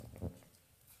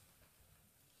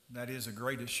That is a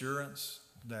great assurance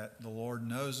that the Lord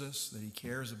knows us, that He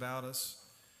cares about us,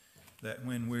 that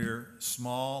when we're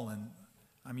small, and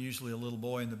I'm usually a little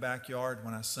boy in the backyard,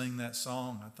 when I sing that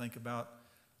song, I think about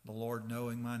the Lord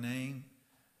knowing my name.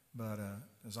 But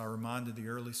as I reminded the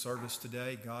early service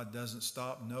today, God doesn't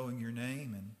stop knowing your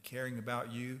name and caring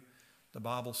about you. The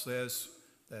Bible says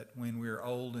that when we're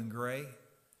old and gray,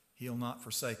 He'll not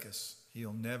forsake us.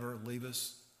 He'll never leave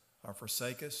us or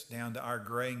forsake us. Down to our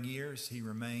graying years, He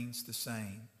remains the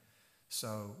same.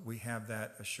 So we have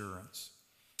that assurance.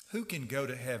 Who can go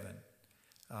to heaven?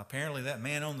 Apparently that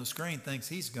man on the screen thinks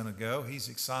he's going to go. He's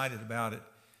excited about it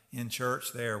in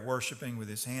church there, worshiping with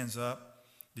his hands up.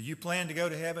 Do you plan to go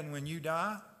to heaven when you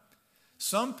die?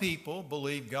 Some people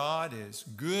believe God is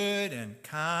good and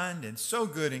kind, and so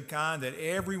good and kind that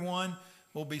everyone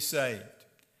will be saved.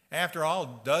 After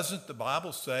all, doesn't the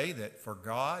Bible say that for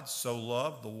God so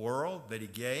loved the world that He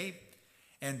gave?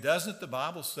 And doesn't the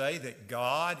Bible say that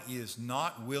God is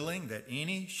not willing that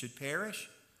any should perish?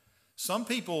 Some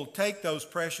people take those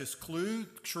precious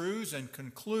truths and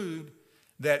conclude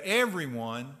that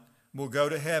everyone will go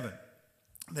to heaven.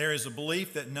 There is a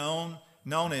belief that known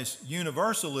as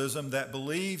universalism that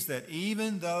believes that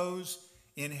even those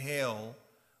in hell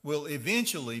will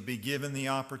eventually be given the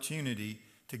opportunity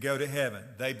to go to heaven.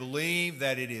 They believe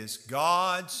that it is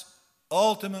God's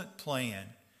ultimate plan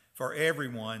for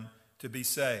everyone to be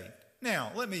saved.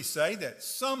 Now, let me say that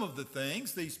some of the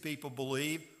things these people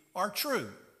believe are true.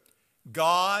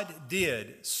 God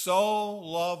did so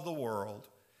love the world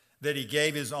that He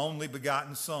gave His only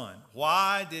begotten Son.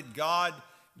 Why did God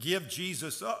give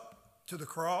Jesus up to the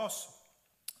cross?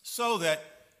 So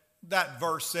that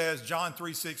verse says, John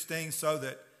 3:16, so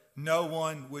that no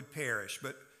one would perish.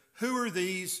 But who are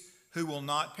these who will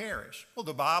not perish? Well,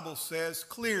 the Bible says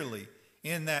clearly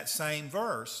in that same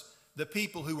verse, the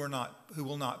people who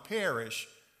will not perish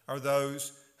are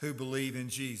those who believe in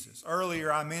Jesus.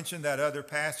 Earlier I mentioned that other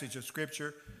passage of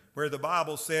Scripture where the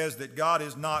Bible says that God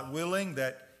is not willing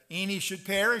that any should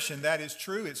perish, and that is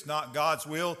true. It's not God's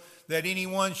will that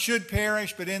anyone should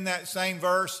perish, but in that same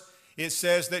verse it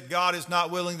says that God is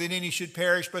not willing that any should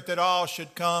perish, but that all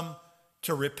should come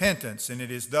to repentance, and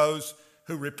it is those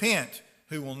who repent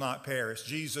who will not perish.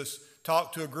 Jesus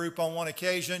talked to a group on one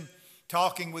occasion,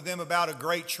 talking with them about a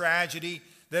great tragedy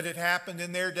that had happened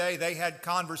in their day. They had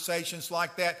conversations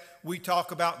like that. We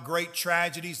talk about great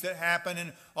tragedies that happen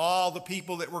and all the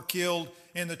people that were killed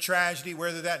in the tragedy,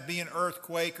 whether that be an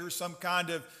earthquake or some kind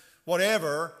of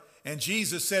whatever. And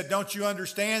Jesus said, don't you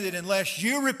understand that unless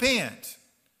you repent,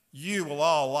 you will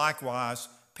all likewise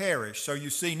perish? So you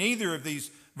see, neither of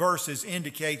these verses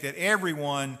indicate that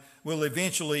everyone will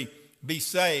eventually be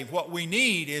saved. What we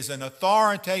need is an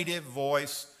authoritative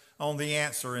voice on the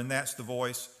answer, and that's the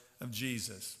voice of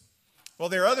Jesus. Well,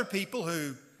 there are other people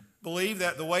who believe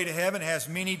that the way to heaven has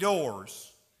many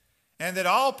doors, and that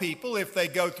all people, if they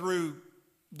go through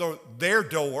their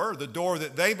door, the door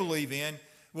that they believe in,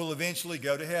 will eventually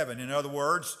go to heaven. In other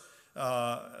words,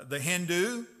 the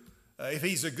Hindu, if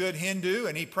he's a good Hindu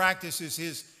and he practices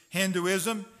his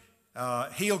Hinduism,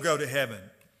 he'll go to heaven.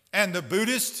 And the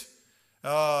Buddhist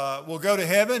will go to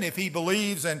heaven if he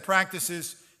believes and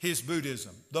practices his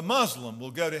Buddhism. The Muslim will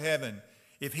go to heaven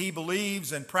if he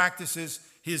believes and practices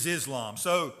his Islam.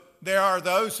 So there are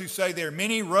those who say there are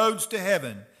many roads to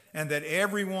heaven and that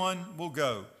everyone will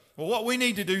go. Well, what we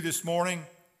need to do this morning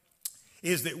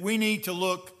is that we need to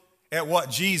look at what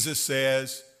Jesus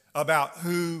says about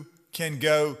who can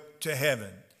go to heaven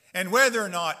and whether or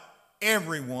not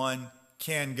everyone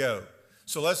can go.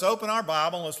 So let's open our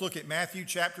Bible and let's look at Matthew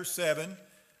chapter 7.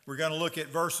 We're going to look at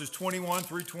verses 21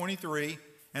 through 23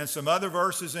 and some other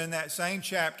verses in that same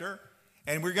chapter.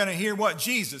 And we're going to hear what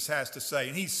Jesus has to say.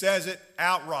 And He says it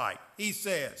outright. He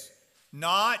says,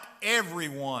 not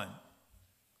everyone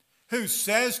who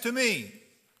says to me,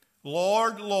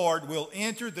 Lord, Lord, will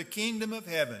enter the kingdom of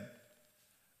heaven,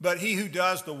 but he who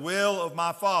does the will of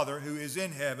my Father who is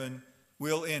in heaven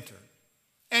will enter.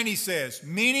 And He says,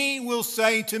 many will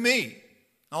say to me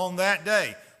on that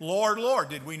day, Lord, Lord,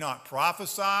 did we not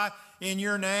prophesy in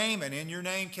your name, and in your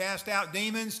name cast out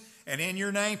demons, and in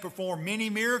your name perform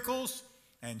many miracles?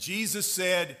 And Jesus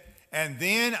said, and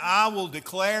then I will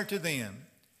declare to them,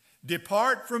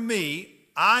 depart from me,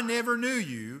 I never knew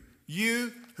you,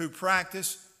 you who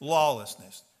practice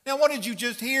lawlessness. Now, what did you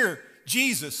just hear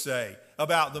Jesus say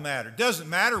about the matter? It doesn't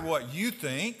matter what you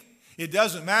think. It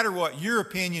doesn't matter what your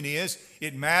opinion is.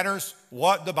 It matters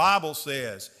what the Bible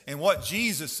says and what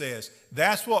Jesus says.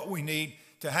 That's what we need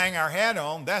to hang our hat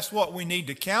on. That's what we need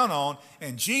to count on.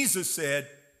 And Jesus said,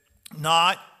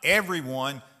 not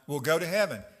everyone will go to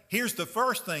heaven. Here's the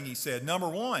first thing he said. Number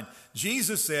one,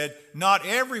 Jesus said, not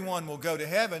everyone will go to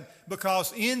heaven,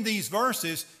 because in these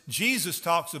verses, Jesus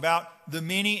talks about the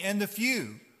many and the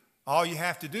few. All you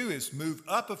have to do is move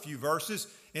up a few verses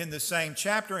in the same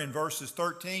chapter, in verses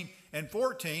 13 and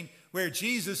 14, where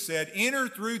Jesus said, enter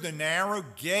through the narrow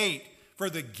gate, for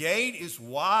the gate is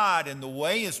wide and the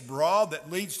way is broad that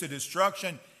leads to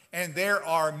destruction, and there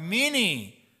are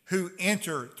many who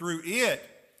enter through it.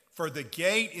 For the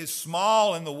gate is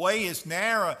small and the way is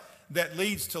narrow that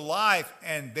leads to life,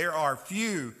 and there are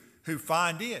few who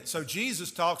find it. So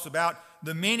Jesus talks about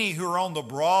the many who are on the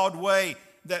broad way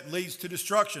that leads to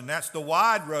destruction. That's the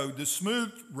wide road, the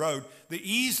smooth road, the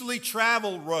easily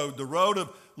traveled road, the road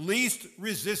of least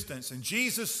resistance. And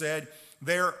Jesus said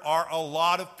there are a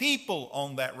lot of people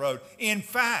on that road. In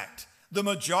fact, the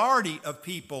majority of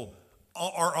people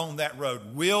are on that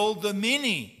road. Will the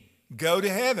many go to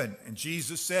heaven? And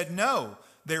Jesus said no.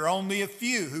 There are only a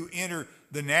few who enter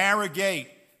the narrow gate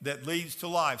that leads to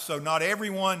life. So not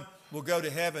everyone will go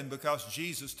to heaven, because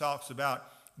Jesus talks about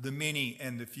the many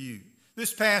and the few.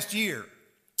 This past year,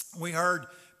 we heard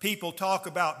people talk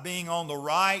about being on the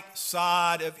right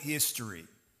side of history.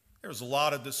 There was a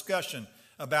lot of discussion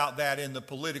about that in the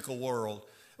political world.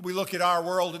 We look at our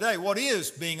world today. What is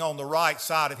being on the right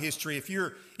side of history? If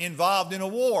you're involved in a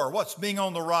war, what's being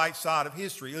on the right side of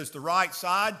history? Is the right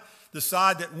side the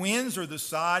side that wins or the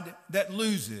side that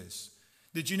loses?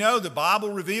 Did you know the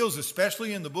Bible reveals,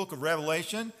 especially in the book of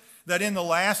Revelation, that in the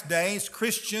last days,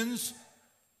 Christians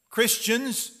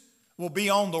will be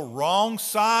on the wrong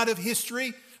side of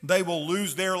history? They will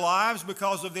lose their lives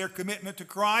because of their commitment to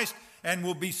Christ and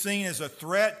will be seen as a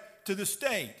threat to the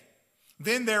state.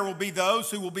 Then there will be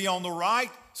those who will be on the right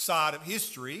side of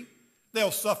history. They'll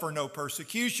suffer no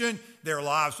persecution. Their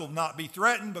lives will not be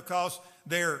threatened because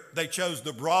they chose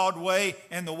the broad way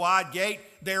and the wide gate.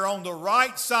 They're on the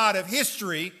right side of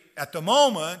history at the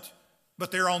moment,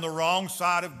 but they're on the wrong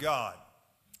side of God.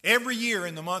 Every year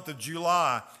in the month of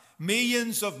July,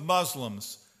 millions of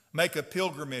Muslims make a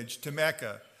pilgrimage to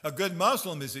Mecca. A good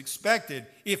Muslim is expected,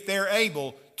 if they're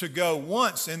able, to go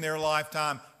once in their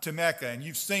lifetime to Mecca. And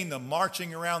you've seen them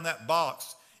marching around that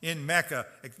box in Mecca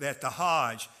at the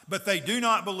Hajj. But they do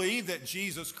not believe that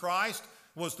Jesus Christ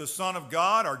was the Son of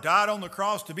God or died on the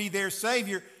cross to be their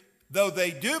Savior, though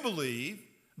they do believe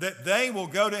that they will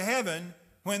go to heaven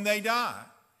when they die.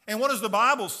 And what does the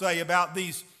Bible say about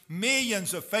these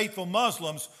millions of faithful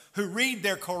Muslims who read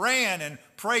their Quran and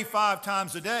pray 5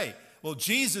 times a day? Well,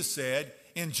 Jesus said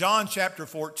in John chapter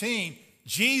 14,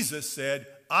 Jesus said,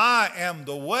 I am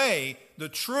the way, the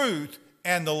truth,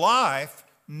 and the life.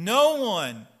 No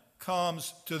one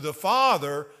comes to the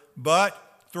Father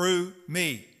but through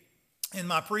me. In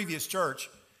my previous church,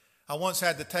 I once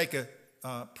had to take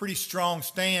a pretty strong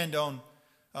stand on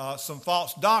some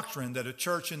false doctrine that a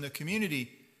church in the community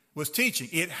was teaching.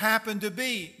 It happened to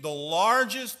be the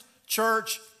largest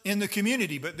church in the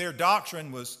community, but their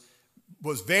doctrine was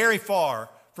very far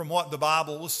from what the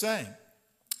Bible was saying.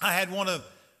 I had one of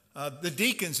the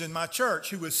deacons in my church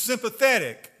who was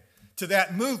sympathetic to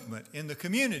that movement in the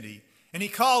community. And he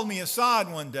called me aside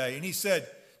one day and he said,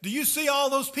 do you see all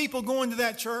those people going to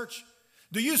that church?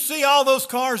 Do you see all those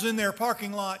cars in their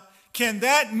parking lot? Can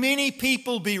that many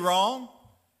people be wrong?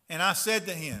 And I said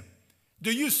to him,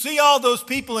 do you see all those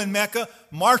people in Mecca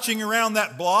marching around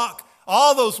that block?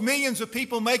 All those millions of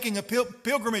people making a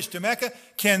pilgrimage to Mecca?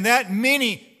 Can that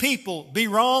many people be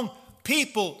wrong?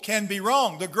 People can be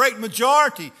wrong. The great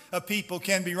majority of people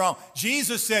can be wrong.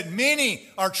 Jesus said many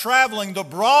are traveling the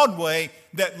broad way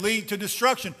that lead to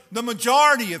destruction. The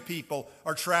majority of people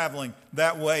are traveling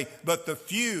that way, but the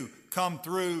few come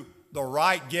through the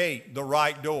right gate, the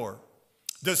right door.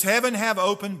 Does heaven have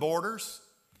open borders?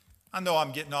 I know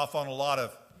I'm getting off on a lot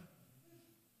of,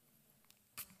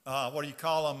 what do you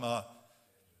call them?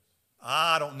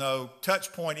 I don't know,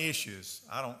 touch point issues.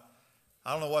 I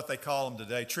don't know what they call them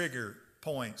today, trigger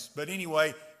points. But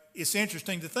anyway, it's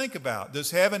interesting to think about.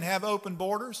 Does heaven have open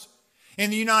borders? In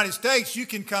the United States, you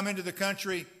can come into the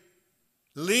country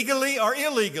legally or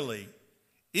illegally.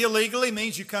 Illegally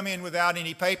means you come in without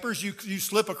any papers. You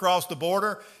slip across the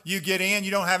border. You get in.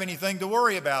 You don't have anything to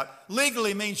worry about.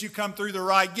 Legally means you come through the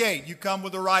right gate. You come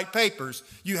with the right papers.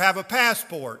 You have a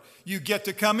passport. You get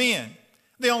to come in.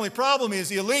 The only problem is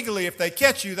illegally, if they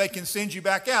catch you, they can send you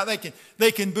back out.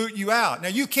 They can boot you out. Now,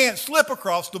 you can't slip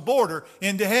across the border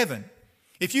into heaven.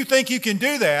 If you think you can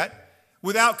do that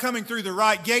without coming through the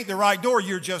right gate, the right door,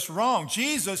 you're just wrong.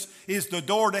 Jesus is the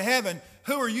door to heaven.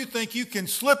 Who are you think you can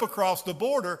slip across the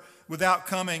border without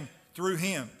coming through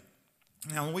him?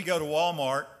 Now, when we go to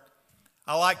Walmart,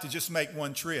 I like to just make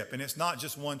one trip. And it's not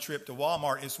just one trip to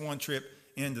Walmart. It's one trip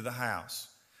into the house.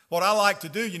 What I like to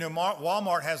do,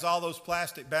 Walmart has all those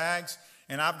plastic bags,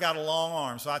 and I've got a long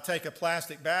arm. So I take a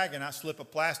plastic bag and I slip a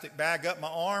plastic bag up my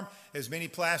arm, as many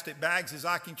plastic bags as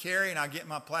I can carry, and I get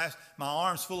my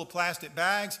arms full of plastic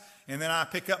bags, and then I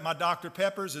pick up my Dr.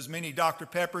 Peppers, as many Dr.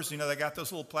 Peppers. They got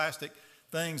those little plastic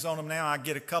things on them now. I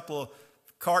get a couple of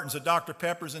cartons of Dr.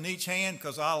 Peppers in each hand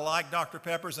because I like Dr.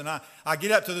 Peppers, and I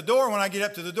get up to the door. When I get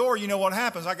up to the door, you know what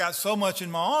happens? I got so much in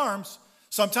my arms,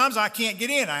 sometimes I can't get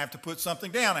in. I have to put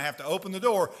something down. I have to open the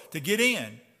door to get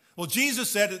in. Well, Jesus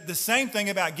said the same thing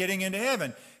about getting into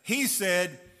heaven. He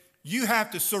said, you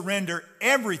have to surrender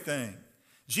everything.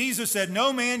 Jesus said,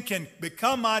 no man can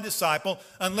become my disciple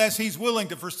unless he's willing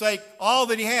to forsake all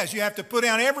that he has. You have to put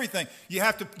down everything. You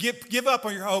have to give up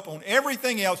on your hope on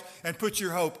everything else and put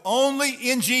your hope only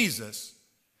in Jesus.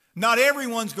 Not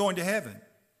everyone's going to heaven,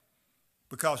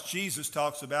 because Jesus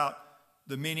talks about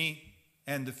the many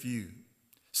and the few.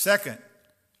 Second,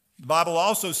 the Bible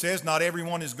also says not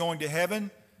everyone is going to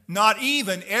heaven, not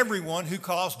even everyone who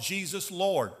calls Jesus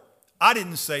Lord. I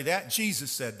didn't say that.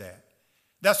 Jesus said that.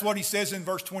 That's what he says in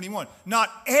verse 21.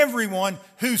 Not everyone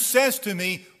who says to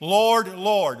me, Lord,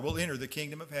 Lord, will enter the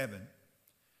kingdom of heaven.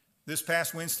 This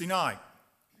past Wednesday night,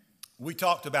 we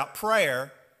talked about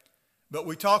prayer, but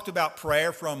we talked about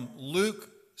prayer from Luke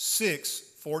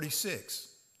 6:46.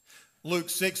 Luke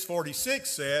 6:46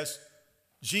 says,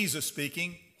 Jesus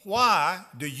speaking, why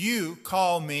do you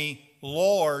call me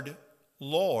Lord,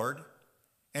 Lord,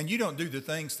 and you don't do the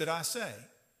things that I say?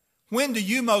 When do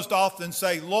you most often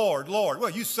say, Lord, Lord? Well,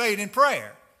 you say it in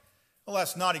prayer. Well,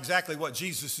 that's not exactly what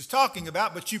Jesus is talking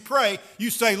about, but you pray, you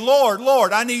say, Lord,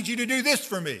 Lord, I need you to do this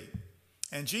for me.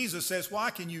 And Jesus says, why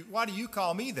do you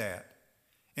call me that?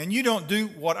 And you don't do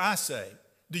what I say.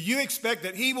 Do you expect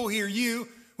that he will hear you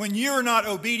when you're not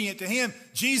obedient to him?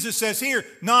 Jesus says here,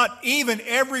 not even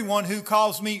everyone who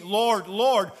calls me Lord,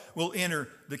 Lord will enter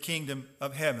the kingdom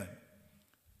of heaven,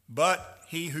 but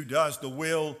he who does the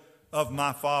will of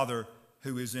my Father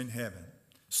who is in heaven.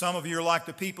 Some of you are like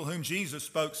the people whom Jesus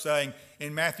spoke, saying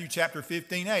in Matthew chapter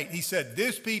 15:8, he said,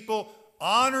 this people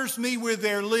honors me with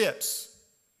their lips.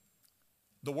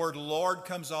 The word Lord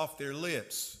comes off their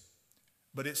lips,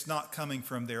 but it's not coming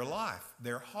from their life.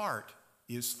 Their heart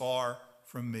is far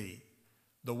from me.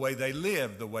 The way they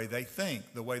live, the way they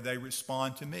think, the way they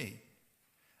respond to me.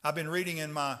 I've been reading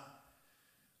in my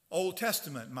Old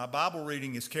Testament. My Bible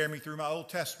reading is carrying me through my Old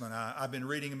Testament. I've been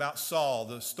reading about Saul,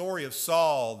 the story of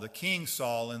Saul, the King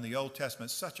Saul in the Old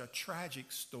Testament. Such a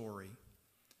tragic story.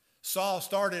 Saul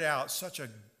started out such a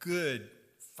good,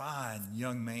 fine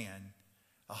young man,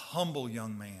 a humble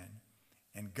young man,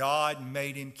 and God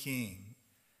made him king.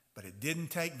 But it didn't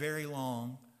take very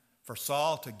long for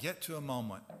Saul to get to a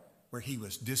moment where he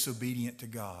was disobedient to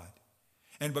God.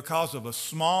 And because of a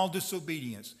small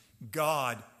disobedience,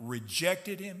 God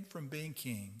rejected him from being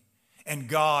king, and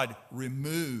God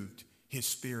removed his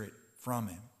spirit from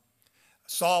him.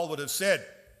 Saul would have said,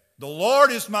 the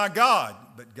Lord is my God.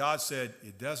 But God said,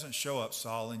 it doesn't show up,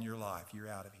 Saul, in your life. You're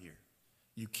out of here.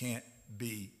 You can't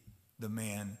be the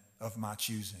man of my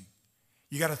choosing.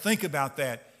 You got to think about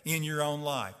that in your own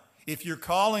life. If you're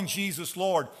calling Jesus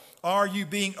Lord, are you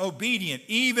being obedient,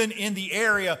 even in the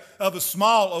area of a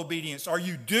small obedience? Are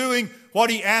you doing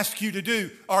what he asks you to do?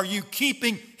 Are you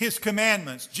keeping his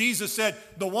commandments? Jesus said,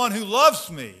 the one who loves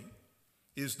me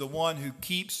is the one who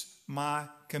keeps my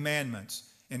commandments.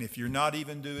 And if you're not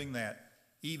even doing that,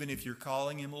 even if you're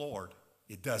calling him Lord,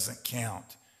 it doesn't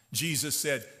count. Jesus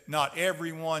said, not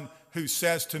everyone who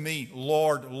says to me,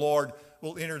 Lord, Lord,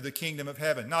 will enter the kingdom of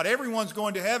heaven. Not everyone's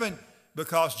going to heaven,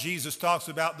 because Jesus talks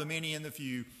about the many and the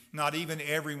few. Not even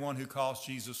everyone who calls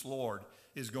Jesus Lord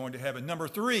is going to heaven. Number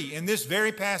 3, in this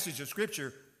very passage of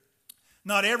Scripture,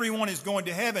 not everyone is going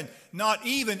to heaven. Not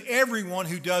even everyone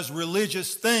who does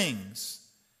religious things,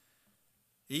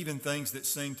 even things that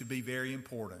seem to be very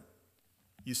important.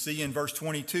 You see, in verse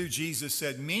 22, Jesus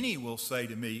said, many will say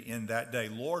to me in that day,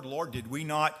 Lord, Lord, did we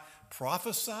not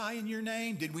prophesy in your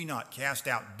name? Did we not cast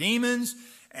out demons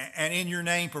and in your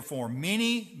name perform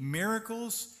many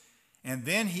miracles? And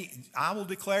then I will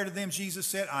declare to them, Jesus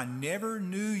said, I never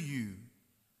knew you.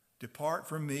 Depart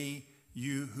from me,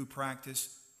 you who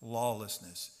practice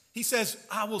lawlessness. He says,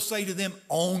 I will say to them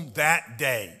on that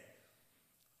day.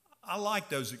 I like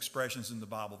those expressions in the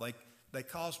Bible. They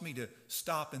cause me to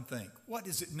stop and think, what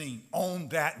does it mean, on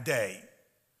that day?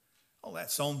 Oh,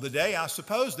 that's on the day, I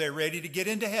suppose, they're ready to get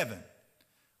into heaven.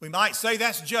 We might say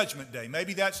that's Judgment Day.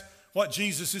 Maybe that's what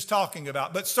Jesus is talking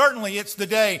about. But certainly it's the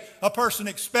day a person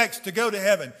expects to go to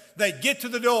heaven. They get to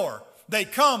the door. They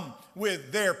come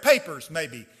with their papers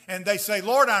maybe, and they say,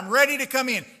 Lord, I'm ready to come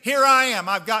in. Here I am.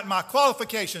 I've got my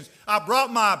qualifications. I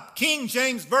brought my King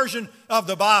James Version of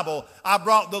the Bible. I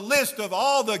brought the list of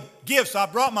all the gifts. I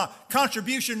brought my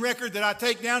contribution record that I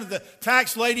take down to the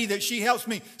tax lady that she helps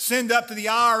me send up to the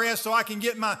IRS so I can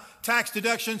get my tax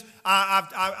deductions.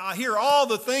 I hear all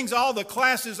the things, all the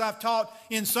classes I've taught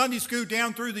in Sunday school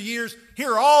down through the years.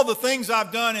 Here are all the things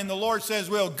I've done, and the Lord says,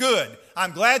 well, good.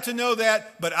 I'm glad to know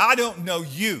that, but I don't know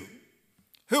you.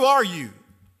 Who are you?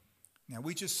 Now,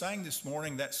 we just sang this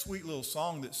morning that sweet little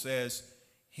song that says,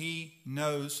 He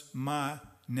knows my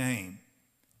name.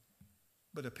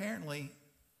 But apparently,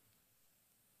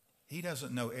 He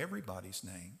doesn't know everybody's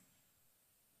name.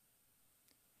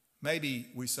 Maybe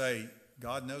we say,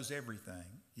 God knows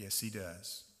everything. Yes, He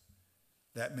does.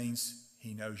 That means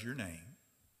He knows your name.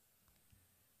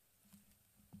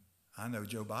 I know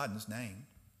Joe Biden's name.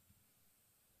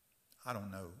 I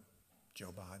don't know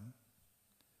Joe Biden.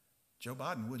 Joe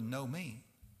Biden wouldn't know me.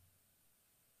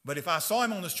 But if I saw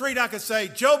him on the street, I could say,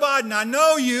 Joe Biden, I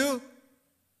know you.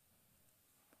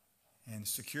 And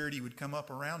security would come up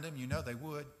around him. You know they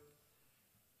would.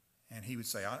 And he would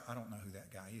say, I don't know who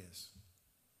that guy is.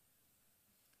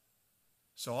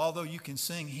 So although you can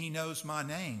sing, He knows my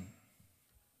name,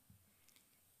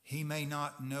 He may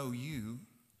not know you,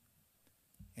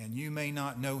 and you may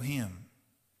not know Him.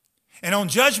 And on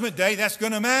Judgment Day, that's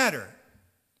going to matter.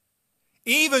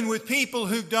 Even with people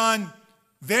who've done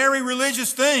very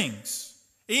religious things,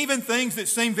 even things that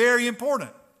seem very important.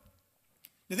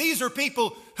 Now, these are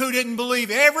people who didn't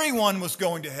believe everyone was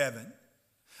going to heaven.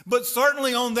 But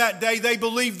certainly on that day, they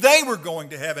believed they were going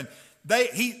to heaven. They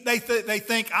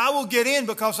think, I will get in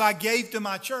because I gave to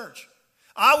my church.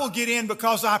 I will get in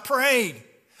because I prayed.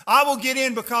 I will get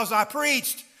in because I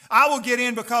preached. I will get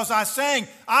in because I sang.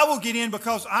 I will get in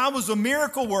because I was a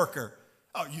miracle worker.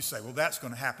 Oh, you say, well, that's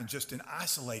going to happen just in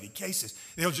isolated cases.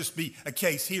 There'll just be a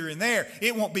case here and there.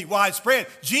 It won't be widespread.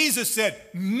 Jesus said,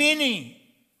 many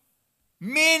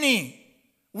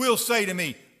will say to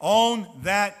me on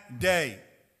that day,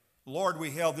 Lord,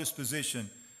 we held this position.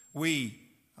 We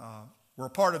were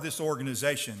part of this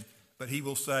organization. But He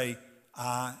will say,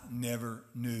 I never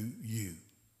knew you.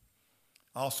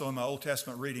 Also, in my Old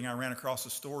Testament reading, I ran across a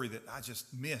story that I just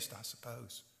missed, I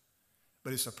suppose.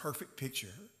 But it's a perfect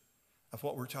picture of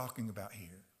what we're talking about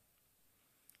here.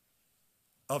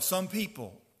 Of some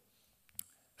people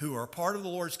who are part of the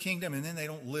Lord's kingdom, and then they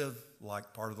don't live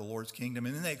like part of the Lord's kingdom,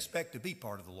 and then they expect to be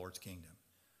part of the Lord's kingdom.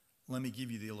 Let me give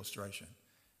you the illustration.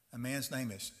 A man's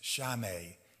name is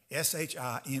Shimei,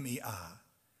 Shimei.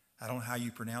 I don't know how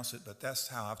you pronounce it, but that's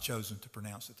how I've chosen to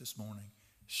pronounce it this morning.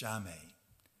 Shimei.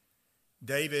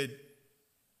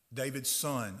 David's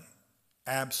son,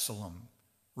 Absalom,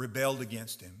 rebelled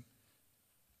against him.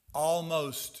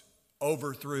 Almost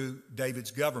overthrew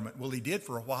David's government. Well, he did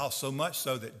for a while, so much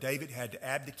so that David had to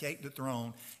abdicate the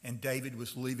throne, and David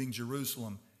was leaving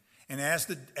Jerusalem. And as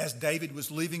David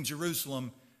was leaving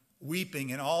Jerusalem,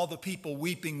 weeping, and all the people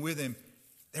weeping with him,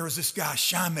 there was this guy,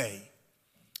 Shimei,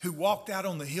 who walked out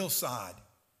on the hillside.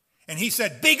 And he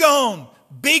said, be gone,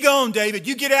 David,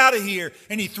 you get out of here.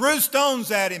 And he threw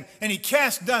stones at him, and he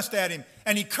cast dust at him,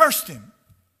 and he cursed him.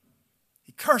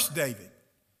 He cursed David.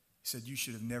 He said, you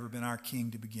should have never been our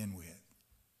king to begin with.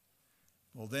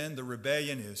 Well, then the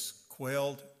rebellion is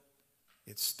quelled,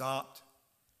 it's stopped,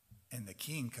 and the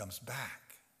king comes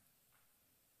back.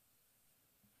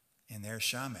 And there's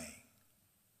Shimei.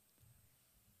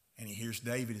 And he hears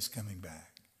David is coming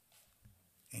back.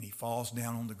 And he falls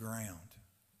down on the ground.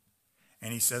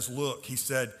 And he says, look, he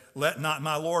said, let not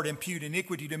my Lord impute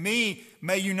iniquity to me.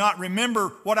 May you not remember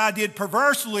what I did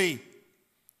perversely.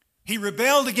 He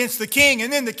rebelled against the king,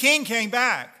 and then the king came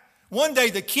back. One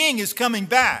day the king is coming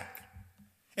back.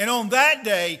 And on that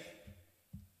day,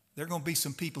 there are going to be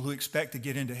some people who expect to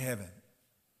get into heaven.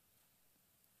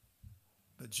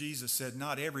 But Jesus said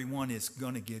not everyone is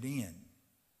going to get in.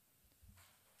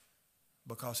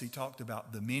 Because He talked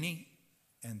about the many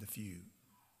and the few.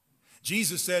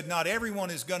 Jesus said not everyone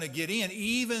is going to get in,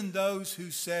 even those who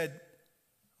said,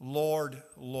 Lord,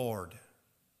 Lord.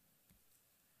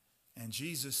 And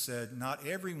Jesus said, not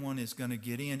everyone is going to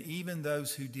get in, even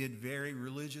those who did very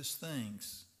religious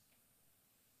things.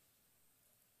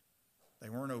 They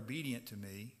weren't obedient to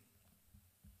me.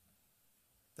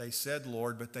 They said,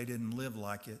 Lord, but they didn't live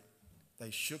like it.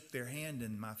 They shook their hand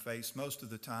in my face most of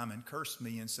the time and cursed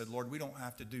me and said, Lord, we don't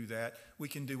have to do that. We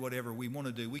can do whatever we want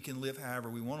to do. We can live however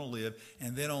we want to live.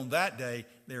 And then on that day,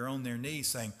 they're on their knees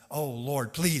saying, oh,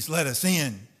 Lord, please let us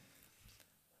in.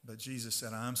 But Jesus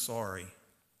said, I'm sorry.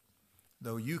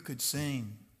 Though you could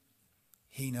sing,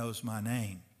 He knows my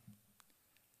name.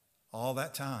 all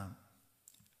that time,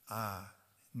 I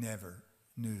never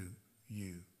knew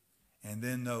you. And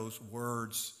then those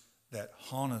words that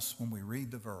haunt us when we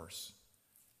read the verse,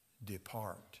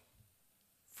 depart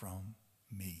from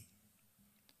me.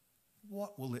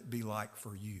 What will it be like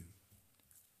for you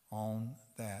on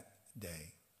that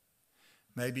day?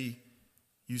 Maybe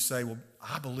you say, well,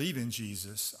 I believe in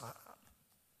Jesus.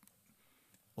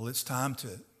 Well, it's time to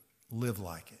live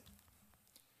like it.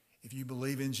 If you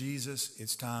believe in Jesus,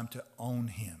 it's time to own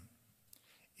him.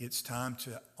 It's time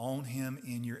to own him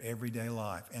in your everyday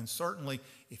life. And certainly,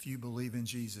 if you believe in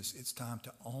Jesus, it's time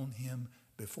to own him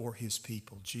before his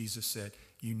people. Jesus said,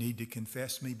 you need to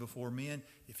confess me before men.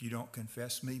 If you don't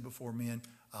confess me before men,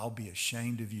 I'll be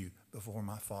ashamed of you before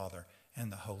my Father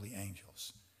and the holy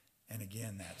angels. And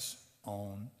again, that's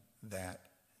on that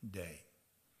day.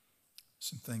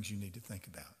 Some things you need to think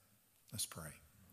about. Let's pray.